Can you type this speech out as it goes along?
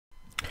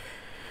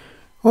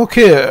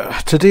Okay,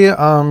 today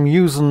I'm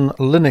using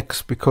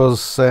Linux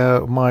because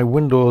my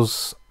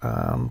Windows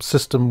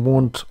system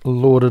won't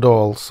load at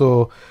all,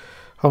 so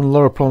I'm having a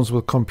lot of problems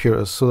with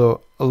computers.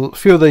 So a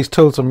few of these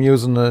tools I'm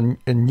using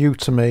are new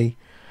to me,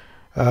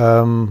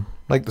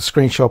 like the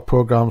screenshot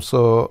program.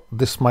 So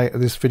this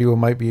video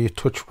might be a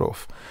touch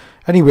rough.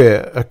 Anyway,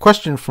 a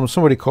question from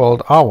somebody called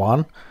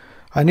Awan.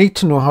 I need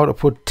to know how to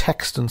put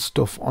text and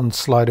stuff on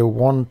slider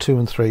 1, 2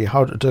 and 3,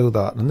 how to do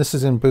that, and this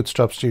is in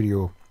Bootstrap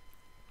Studio.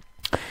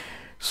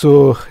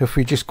 So if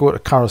we just go to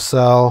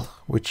carousel,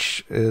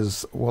 which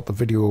is what the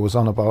video was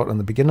on about in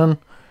the beginning.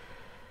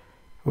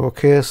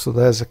 Okay, so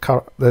there's a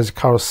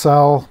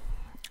carousel,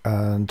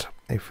 and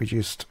if we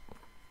just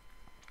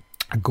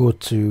go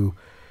to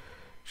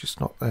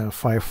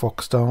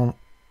Firefox down,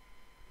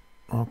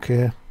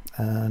 okay,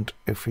 and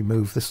if we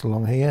move this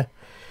along here,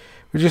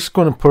 we're just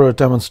going to put a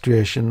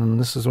demonstration, and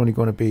this is only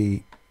going to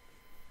be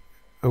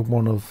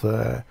one of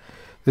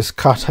this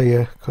cat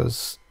here,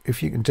 because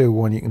if you can do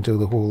one, you can do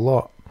the whole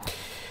lot.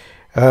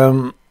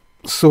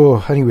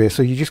 So anyway,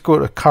 so you just go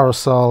to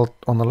carousel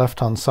on the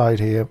left hand side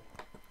here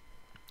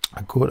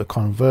and go to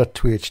convert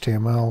to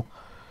HTML,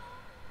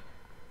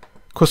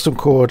 custom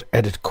code,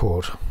 edit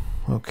code.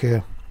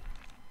 Okay,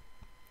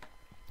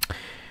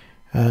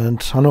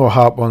 and I know I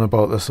harp on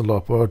about this a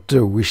lot, but I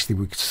do wish that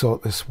we could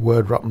sort this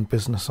word wrapping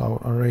business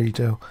out. I really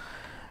do.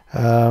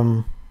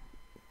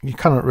 You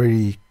cannot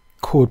really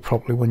code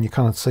properly when you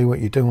cannot see what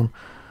you're doing.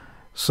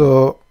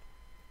 So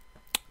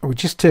we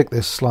just take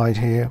this slide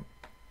here,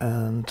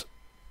 and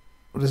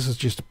this is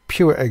just a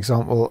pure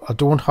example. I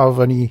don't have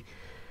any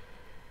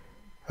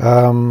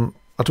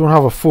I don't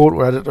have a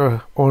photo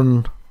editor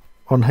on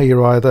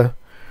here either,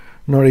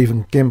 not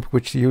even GIMP,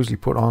 which they usually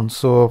put on.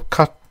 So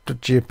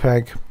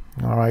cat.jpg,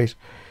 alright,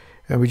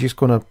 and we're just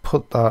going to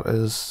put that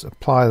as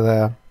apply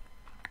there.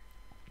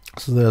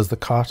 So there's the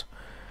cat,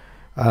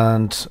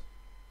 and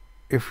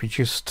if we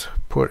just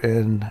put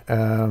in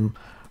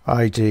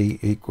id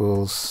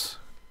equals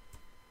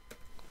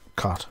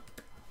cat,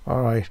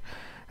 alright,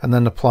 and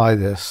then apply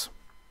this,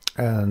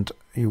 and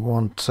you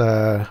want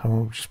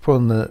I'm just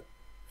putting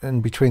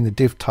in between the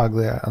div tag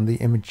there and the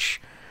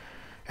image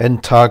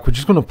end tag, we're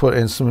just going to put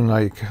in something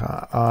like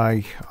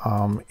I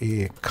am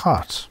a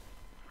cat.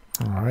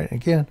 Alright,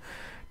 again,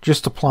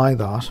 just apply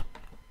that,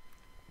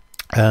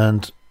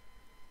 and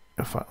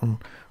if I can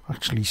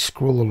actually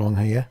scroll along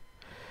here,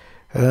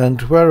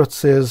 and where it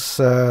says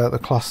the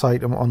class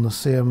item on the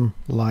same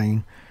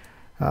line,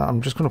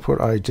 I'm just going to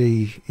put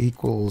id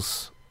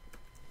equals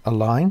a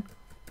line.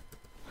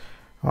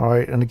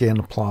 Alright, and again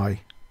apply.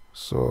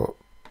 So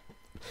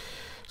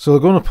we're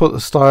going to put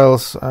the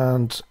styles,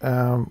 and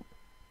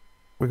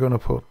we're going to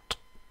put,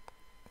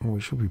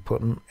 we should be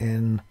putting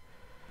in,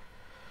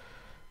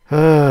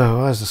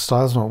 why is the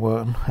styles not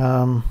working?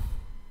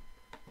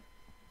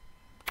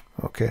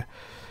 Okay,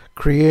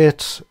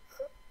 create,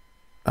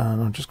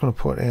 and I'm just going to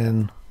put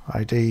in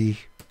id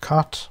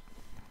cat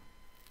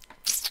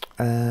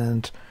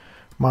and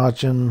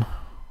margin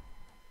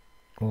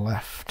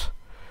left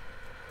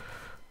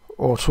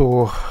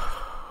auto,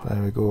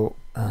 there we go,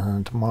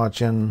 and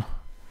margin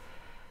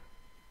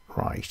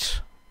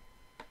right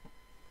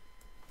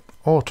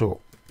auto.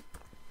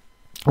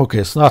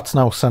 Okay, so that's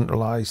now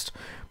centralized,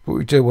 but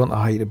we do want the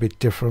height a bit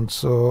different.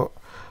 So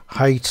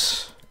height,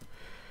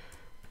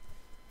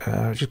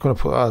 just going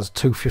to put that as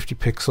 250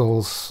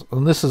 pixels,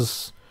 and this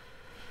is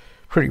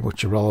pretty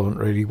much irrelevant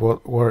really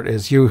what it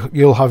is.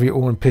 You'll have your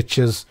own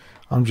pictures.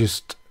 I'm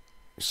just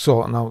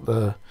sorting out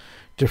the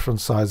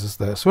different sizes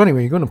there. So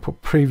anyway, you're going to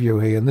put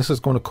preview here, and this is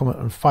going to come out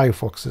in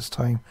Firefox this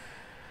time,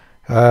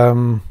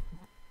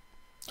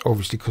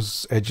 obviously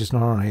because Edge is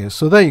not on here.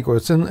 So there you go,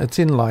 it's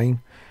in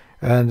line,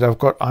 and I've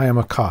got I am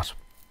a cat.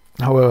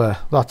 However,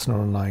 that's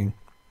not in line.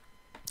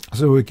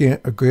 So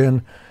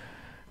again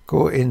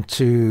go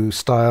into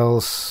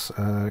styles,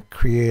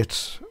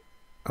 create,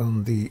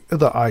 and the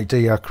other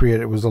ID I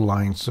created was a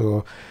line.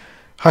 So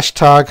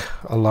hashtag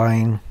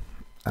align,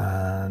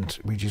 and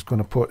we're just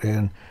going to put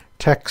in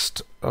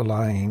text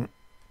align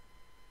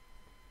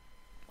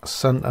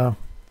center.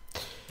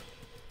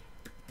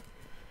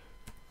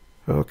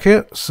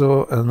 Okay,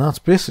 so, and that's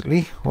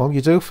basically all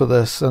you do for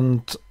this,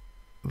 and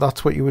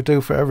that's what you would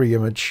do for every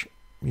image.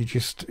 You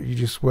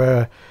just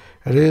where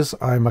it is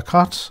I'm a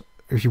cat.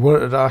 If you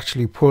wanted to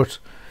actually put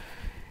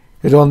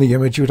it on the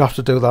image, you would have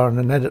to do that in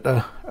an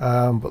editor,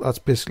 but that's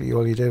basically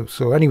all you do.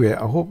 So anyway,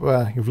 I hope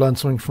you've learned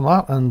something from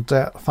that, and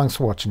thanks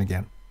for watching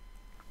again.